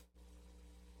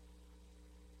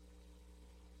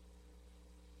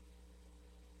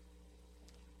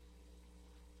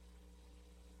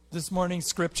This morning's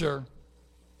scripture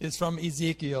is from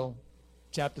Ezekiel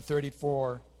chapter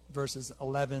 34, verses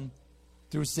 11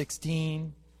 through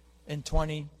 16 and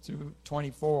 20 through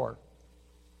 24.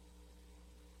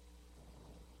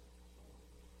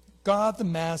 God the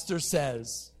Master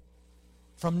says,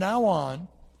 "From now on,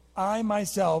 I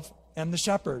myself am the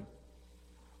shepherd.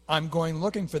 I'm going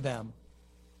looking for them.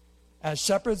 As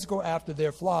shepherds go after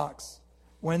their flocks,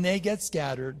 when they get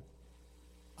scattered,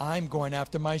 I'm going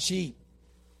after my sheep.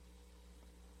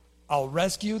 I'll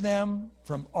rescue them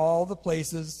from all the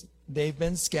places they've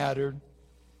been scattered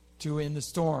to in the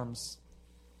storms.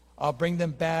 I'll bring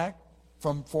them back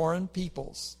from foreign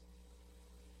peoples,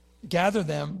 gather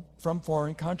them from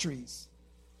foreign countries,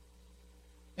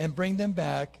 and bring them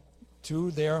back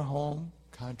to their home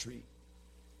country.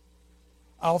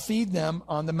 I'll feed them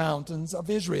on the mountains of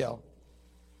Israel,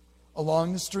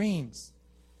 along the streams,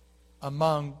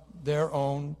 among their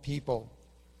own people.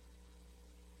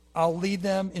 I'll lead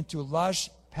them into lush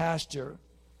pasture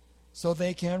so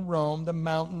they can roam the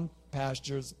mountain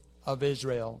pastures of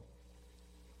Israel,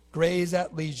 graze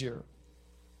at leisure,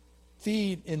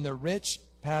 feed in the rich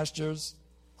pastures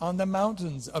on the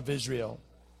mountains of Israel.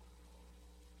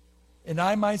 And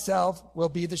I myself will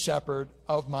be the shepherd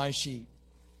of my sheep.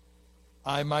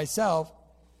 I myself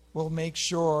will make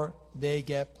sure they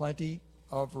get plenty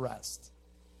of rest.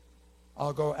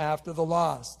 I'll go after the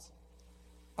lost.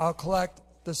 I'll collect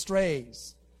the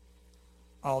strays.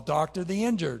 I'll doctor the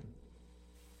injured.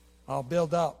 I'll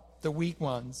build up the weak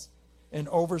ones and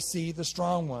oversee the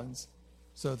strong ones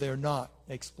so they're not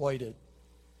exploited.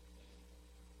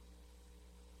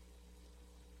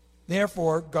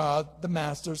 Therefore, God the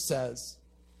Master says,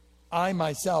 I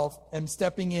myself am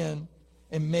stepping in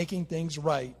and making things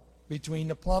right between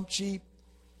the plump sheep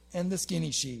and the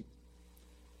skinny sheep.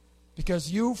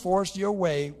 Because you forced your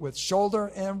way with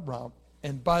shoulder and rump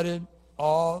and butted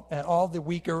at all the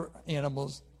weaker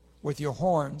animals with your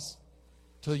horns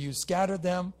till you scattered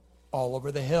them all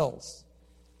over the hills.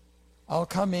 I'll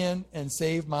come in and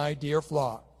save my dear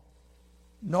flock.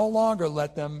 No longer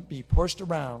let them be pushed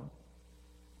around.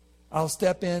 I'll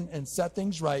step in and set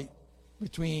things right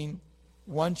between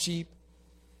one sheep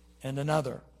and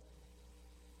another.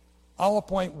 I'll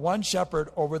appoint one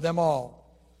shepherd over them all,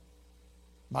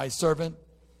 my servant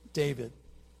David.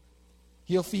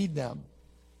 He'll feed them.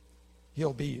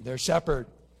 He'll be their shepherd.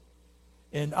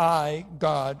 And I,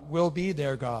 God, will be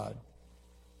their God.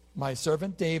 My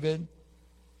servant David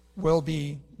will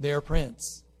be their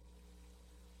prince.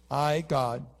 I,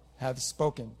 God, have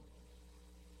spoken.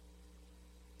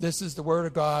 This is the word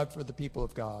of God for the people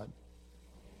of God.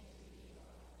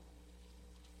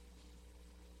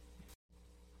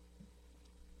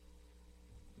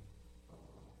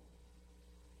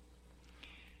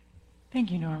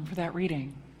 Thank you, Norm, for that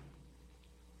reading.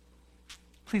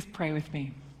 Please pray with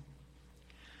me.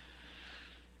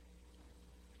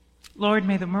 Lord,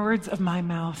 may the words of my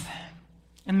mouth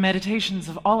and the meditations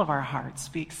of all of our hearts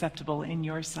be acceptable in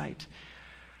your sight.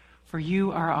 For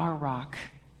you are our rock,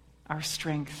 our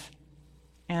strength,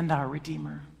 and our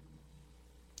Redeemer.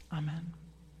 Amen.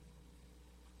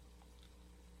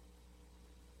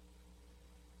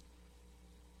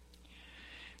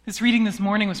 This reading this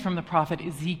morning was from the prophet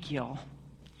Ezekiel.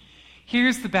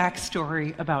 Here's the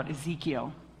backstory about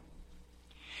Ezekiel.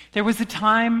 There was a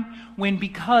time when,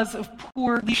 because of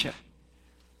poor leadership,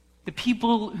 the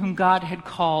people whom God had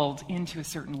called into a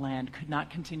certain land could not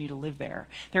continue to live there.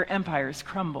 Their empires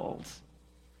crumbled.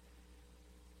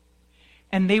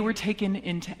 And they were taken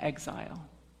into exile.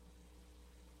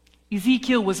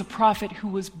 Ezekiel was a prophet who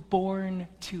was born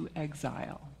to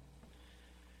exile.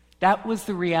 That was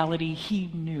the reality he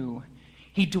knew.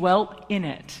 He dwelt in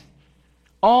it.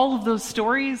 All of those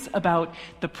stories about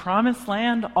the promised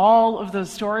land, all of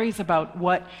those stories about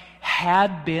what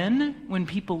had been when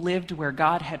people lived where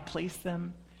God had placed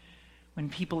them, when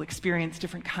people experienced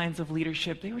different kinds of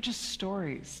leadership, they were just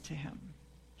stories to him,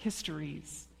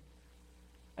 histories,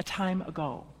 a time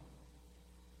ago.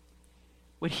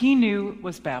 What he knew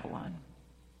was Babylon.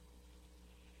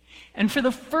 And for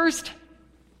the first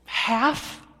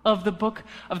half of the book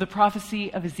of the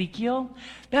prophecy of Ezekiel,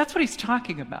 that's what he's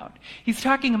talking about. He's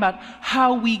talking about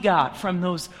how we got from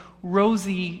those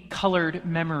rosy-colored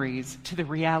memories to the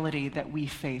reality that we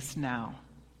face now.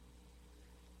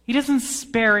 He doesn't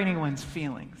spare anyone's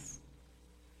feelings.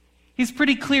 He's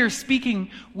pretty clear, speaking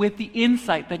with the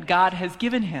insight that God has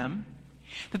given him,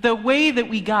 that the way that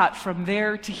we got from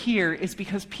there to here is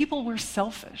because people were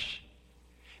selfish.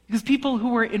 Because people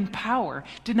who were in power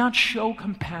did not show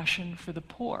compassion for the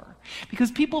poor. Because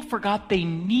people forgot they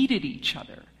needed each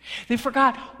other. They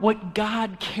forgot what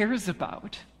God cares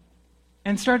about.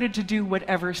 and started to do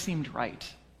whatever seemed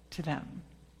right to them.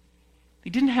 They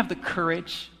didn't have the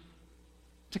courage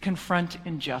to confront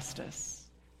injustice,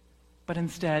 but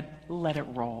instead let it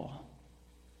roll.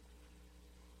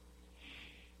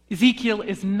 Ezekiel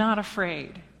is not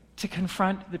afraid to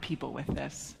confront the people with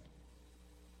this.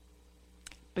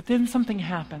 But then something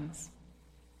happens.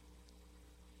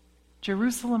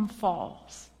 Jerusalem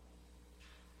falls.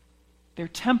 Their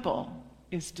temple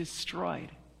is destroyed.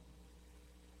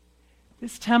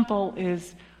 This temple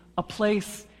is a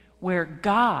place where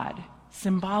God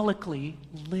symbolically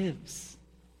lives.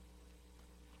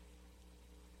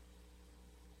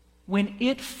 When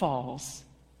it falls,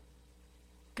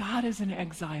 God is in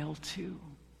exile too.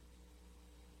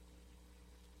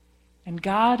 And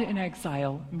God in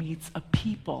exile meets a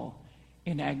people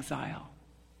in exile.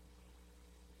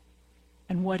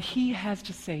 And what he has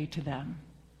to say to them,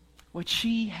 what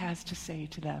she has to say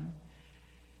to them,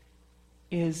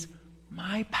 is,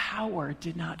 my power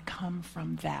did not come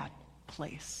from that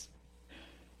place.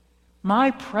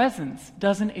 My presence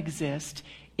doesn't exist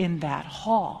in that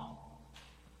hall.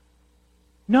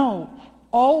 No,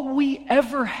 all we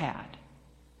ever had,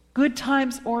 good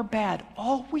times or bad,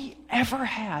 all we ever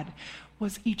had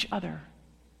was each other.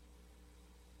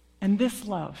 And this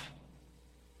love.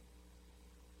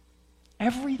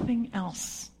 Everything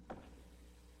else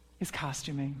is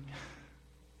costuming.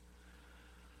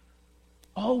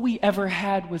 All we ever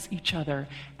had was each other,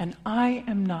 and I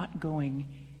am not going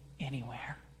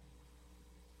anywhere.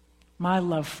 My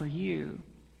love for you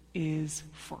is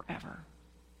forever.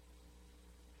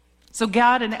 So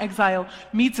God in exile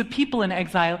meets a people in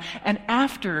exile, and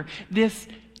after this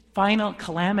final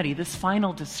calamity, this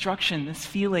final destruction, this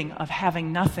feeling of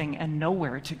having nothing and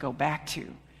nowhere to go back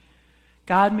to,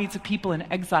 God meets a people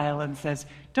in exile and says,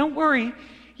 don't worry,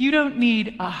 you don't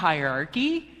need a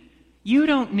hierarchy. You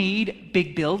don't need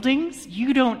big buildings.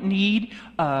 You don't need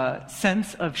a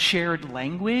sense of shared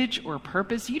language or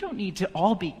purpose. You don't need to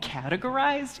all be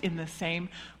categorized in the same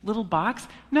little box.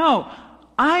 No,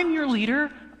 I'm your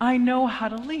leader. I know how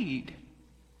to lead.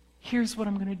 Here's what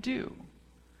I'm going to do.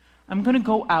 I'm going to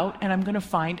go out and I'm going to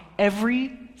find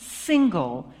every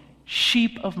single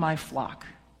sheep of my flock.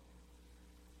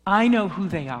 I know who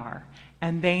they are,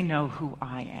 and they know who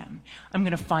I am. I'm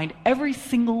going to find every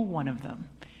single one of them.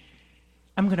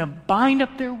 I'm going to bind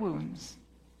up their wounds.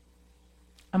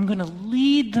 I'm going to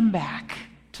lead them back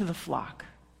to the flock.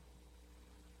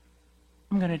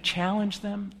 I'm going to challenge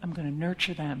them. I'm going to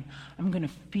nurture them. I'm going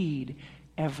to feed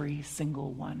every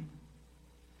single one.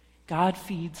 God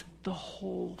feeds the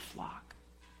whole flock.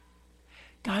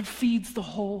 God feeds the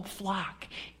whole flock,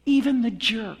 even the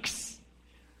jerks,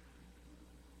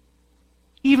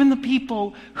 even the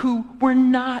people who were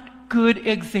not good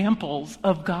examples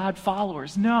of God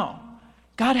followers. No.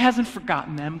 God hasn't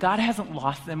forgotten them. God hasn't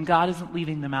lost them. God isn't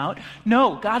leaving them out.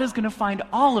 No, God is going to find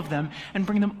all of them and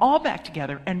bring them all back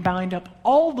together and bind up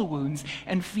all the wounds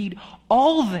and feed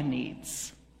all the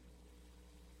needs.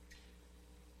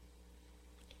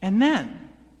 And then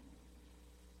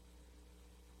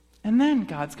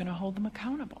God's going to hold them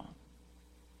accountable.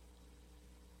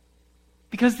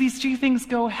 Because these two things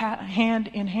go hand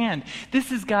in hand.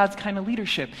 This is God's kind of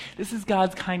leadership. This is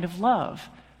God's kind of love.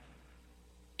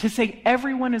 To say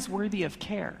everyone is worthy of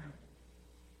care.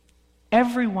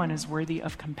 Everyone is worthy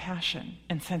of compassion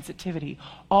and sensitivity.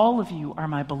 All of you are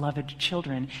my beloved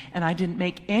children, and I didn't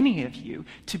make any of you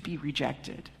to be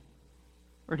rejected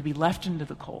or to be left into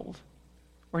the cold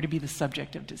or to be the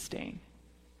subject of disdain.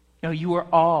 No, you are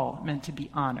all meant to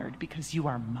be honored because you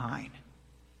are mine.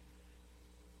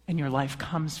 And your life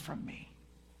comes from me,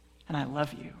 and I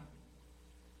love you.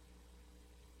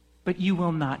 But you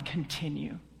will not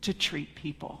continue to treat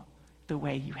people the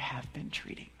way you have been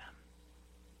treating them.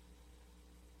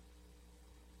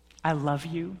 I love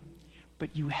you,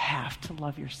 but you have to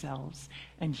love yourselves,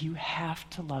 and you have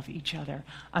to love each other.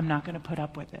 I'm not going to put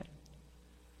up with it.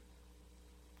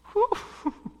 Whew.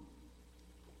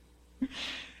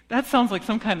 That sounds like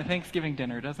some kind of Thanksgiving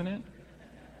dinner, doesn't it?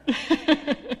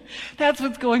 That's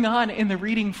what's going on in the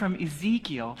reading from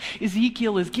Ezekiel.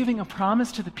 Ezekiel is giving a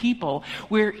promise to the people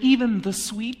where even the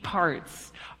sweet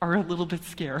parts are a little bit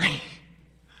scary.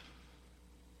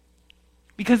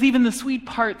 Because even the sweet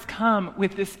parts come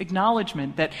with this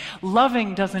acknowledgement that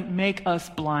loving doesn't make us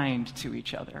blind to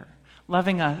each other.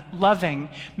 Loving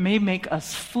may make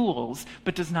us fools,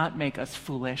 but does not make us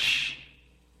foolish.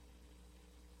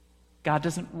 God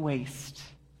doesn't waste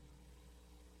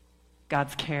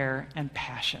God's care and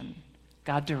passion.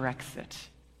 God directs it.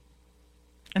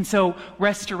 And so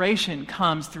restoration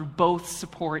comes through both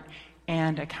support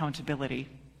and accountability.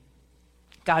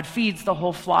 God feeds the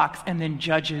whole flocks and then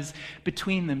judges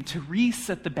between them to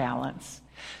reset the balance.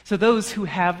 So those who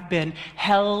have been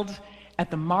held at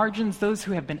the margins, those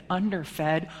who have been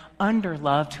underfed,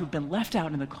 underloved, who have been left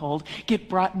out in the cold, get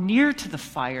brought near to the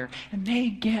fire, and they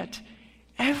get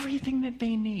everything that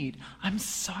they need. I'm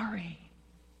sorry.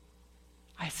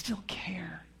 I still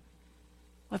care.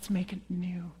 Let's make it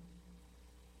new.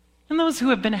 And those who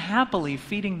have been happily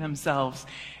feeding themselves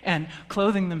and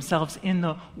clothing themselves in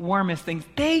the warmest things,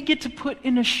 they get to put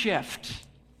in a shift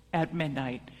at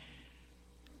midnight.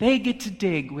 They get to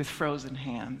dig with frozen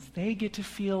hands. They get to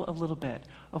feel a little bit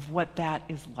of what that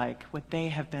is like, what they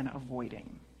have been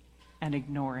avoiding and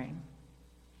ignoring.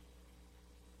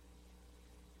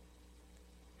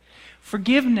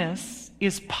 Forgiveness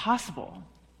is possible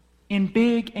in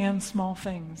big and small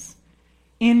things,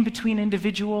 in between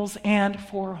individuals and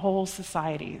for whole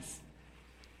societies.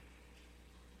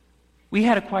 We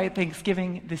had a quiet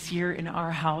Thanksgiving this year in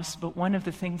our house, but one of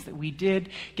the things that we did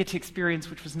get to experience,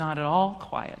 which was not at all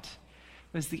quiet,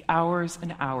 was the hours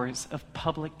and hours of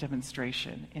public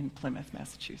demonstration in Plymouth,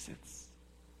 Massachusetts.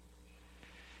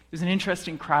 It was an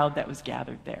interesting crowd that was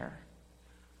gathered there.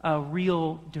 A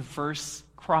real diverse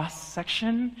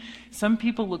cross-section. Some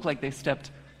people looked like they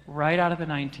stepped right out of the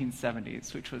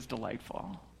 1970s, which was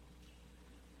delightful.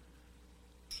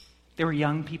 There were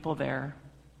young people there.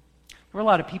 There were a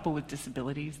lot of people with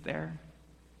disabilities there.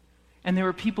 And there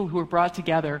were people who were brought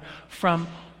together from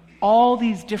all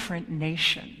these different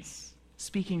nations,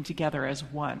 speaking together as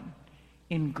one,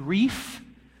 in grief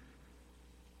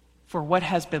for what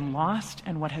has been lost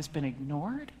and what has been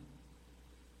ignored,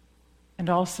 and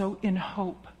also in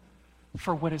hope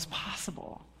for what is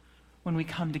possible when we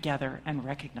come together and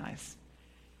recognize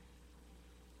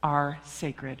our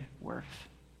sacred worth.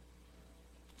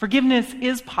 Forgiveness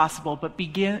is possible, but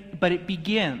it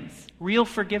begins, real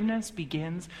forgiveness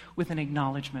begins with an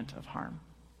acknowledgement of harm.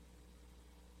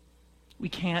 We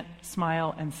can't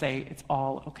smile and say it's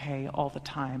all okay all the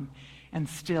time and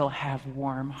still have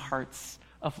warm hearts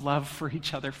of love for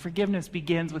each other. Forgiveness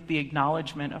begins with the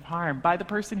acknowledgement of harm by the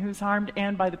person who's harmed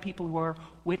and by the people who are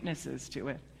witnesses to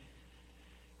it.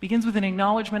 Begins with an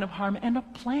acknowledgement of harm and a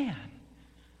plan.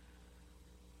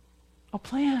 A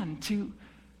plan to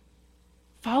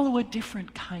follow a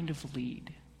different kind of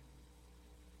lead.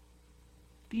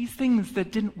 These things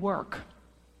that didn't work,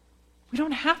 we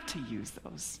don't have to use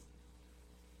those.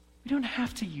 We don't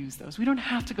have to use those. We don't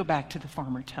have to go back to the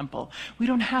former temple. We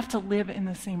don't have to live in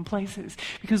the same places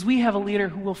because we have a leader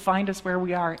who will find us where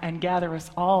we are and gather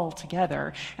us all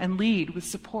together and lead with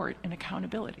support and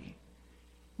accountability.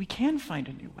 We can find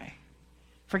a new way.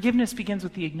 Forgiveness begins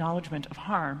with the acknowledgement of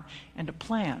harm and a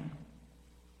plan.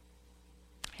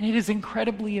 And it is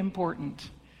incredibly important,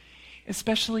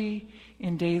 especially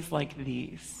in days like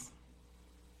these,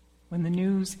 when the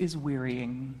news is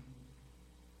wearying,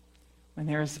 when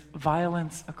there's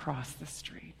violence across the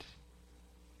street,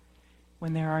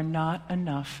 when there are not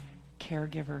enough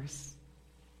caregivers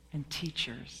and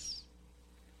teachers,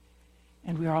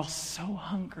 and we are all so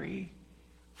hungry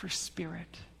for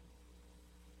spirit.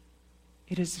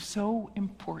 It is so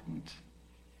important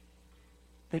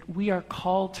that we are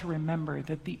called to remember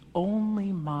that the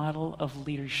only model of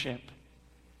leadership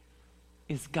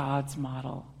is God's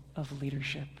model of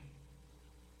leadership.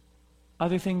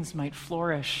 Other things might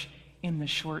flourish in the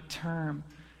short term,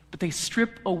 but they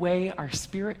strip away our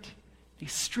spirit. They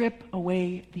strip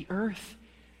away the earth.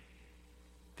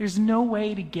 There's no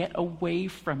way to get away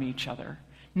from each other.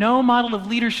 No model of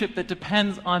leadership that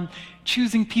depends on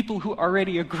choosing people who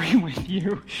already agree with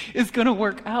you is going to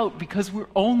work out, because we're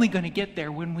only going to get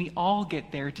there when we all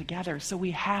get there together. So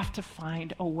we have to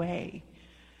find a way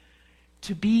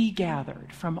to be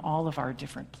gathered from all of our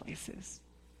different places,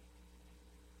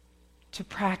 to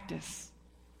practice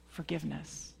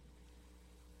forgiveness,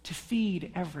 to feed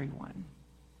everyone,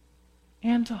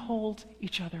 and to hold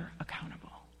each other accountable.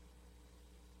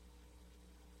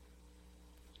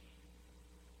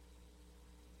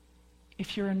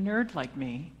 If you're a nerd like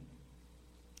me,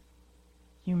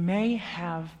 you may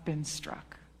have been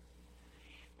struck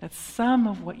that some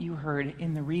of what you heard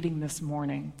in the reading this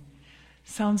morning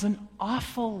sounds an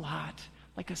awful lot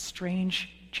like a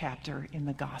strange chapter in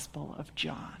the Gospel of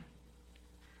John,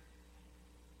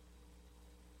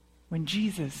 when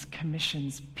Jesus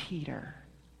commissions Peter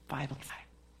by the side.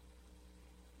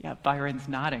 Yeah, Byron's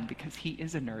nodding because he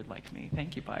is a nerd like me.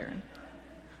 Thank you, Byron.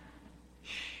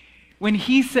 When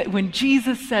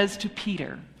Jesus says to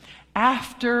Peter,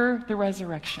 after the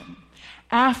resurrection,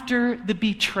 after the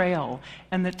betrayal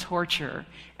and the torture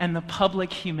and the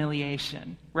public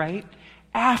humiliation, right?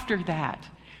 After that,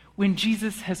 when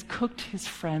Jesus has cooked his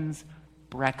friends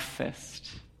breakfast.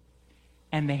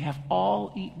 And they have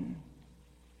all eaten.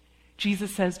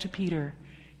 Jesus says to Peter,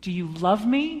 "Do you love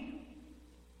me?"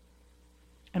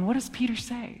 And what does Peter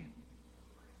say?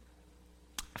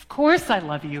 "Of course I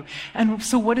love you." And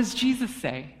so what does Jesus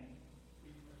say?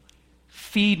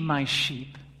 "Feed my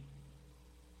sheep."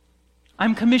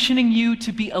 I'm commissioning you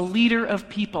to be a leader of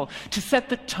people, to set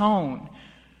the tone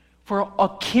for a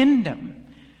kingdom,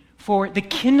 for the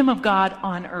kingdom of God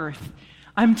on earth.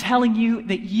 I'm telling you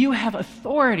that you have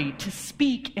authority to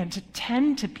speak and to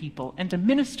tend to people and to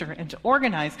minister and to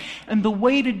organize. And the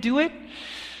way to do it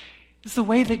is the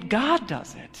way that God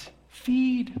does it.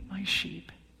 Feed my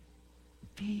sheep.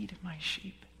 Feed my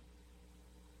sheep.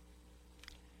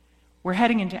 We're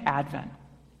heading into Advent.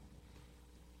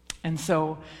 And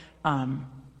so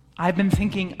I've been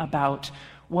thinking about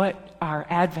what our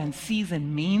Advent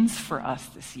season means for us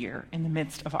this year in the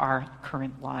midst of our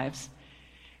current lives,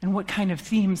 and what kind of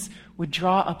themes would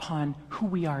draw upon who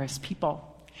we are as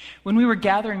people. When we were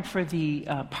gathering for the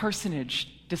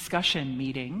parsonage discussion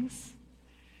meetings,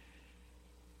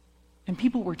 and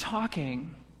people were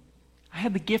talking, I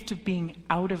had the gift of being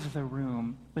out of the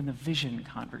room when the vision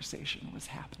conversation was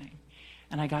happening,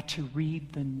 and I got to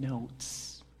read the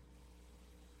notes.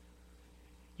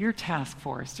 Your task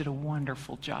force did a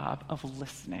wonderful job of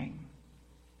listening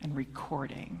and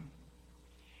recording.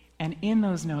 And in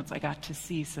those notes, I got to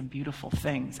see some beautiful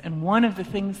things. And one of the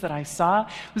things that I saw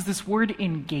was this word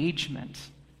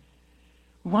engagement.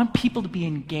 We want people to be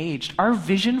engaged. Our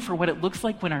vision for what it looks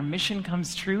like when our mission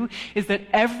comes true is that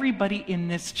everybody in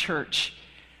this church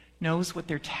knows what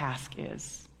their task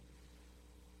is.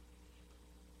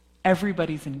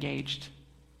 Everybody's engaged.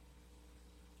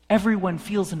 Everyone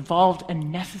feels involved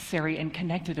and necessary and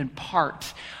connected and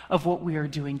part of what we are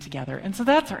doing together. And so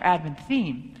that's our Advent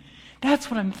theme.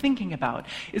 That's what I'm thinking about,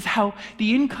 is how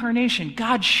the incarnation,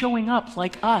 God showing up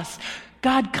like us,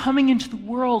 God coming into the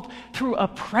world through a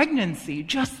pregnancy,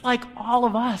 just like all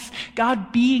of us,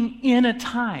 God being in a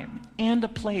time and a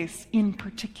place in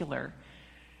particular,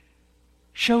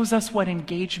 shows us what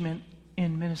engagement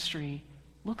in ministry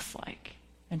looks like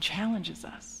and challenges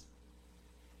us.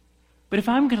 But if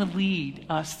I'm going to lead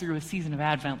us through a season of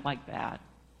Advent like that,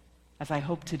 as I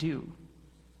hope to do,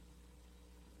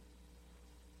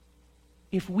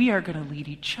 if we are going to lead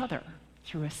each other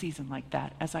through a season like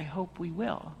that, as I hope we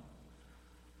will,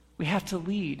 we have to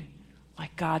lead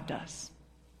like God does.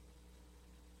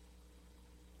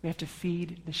 We have to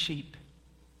feed the sheep.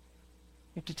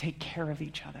 We have to take care of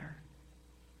each other.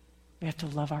 We have to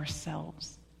love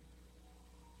ourselves.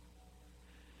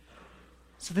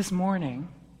 So this morning,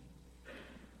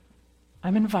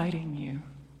 I'm inviting you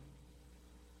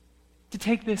to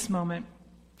take this moment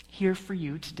here for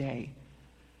you today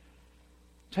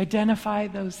to identify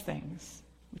those things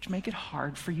which make it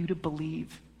hard for you to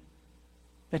believe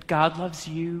that God loves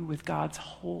you with God's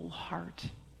whole heart.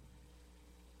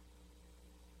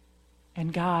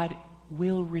 And God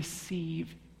will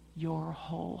receive your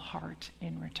whole heart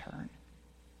in return.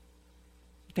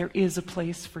 There is a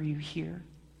place for you here,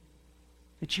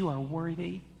 that you are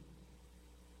worthy,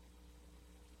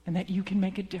 and that you can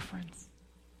make a difference.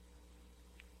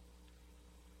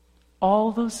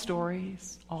 All those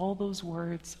stories, all those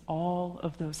words, all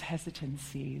of those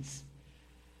hesitancies,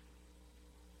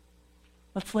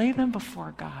 let's lay them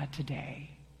before God today.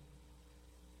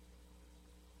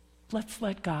 Let's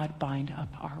let God bind up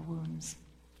our wounds,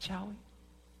 shall we?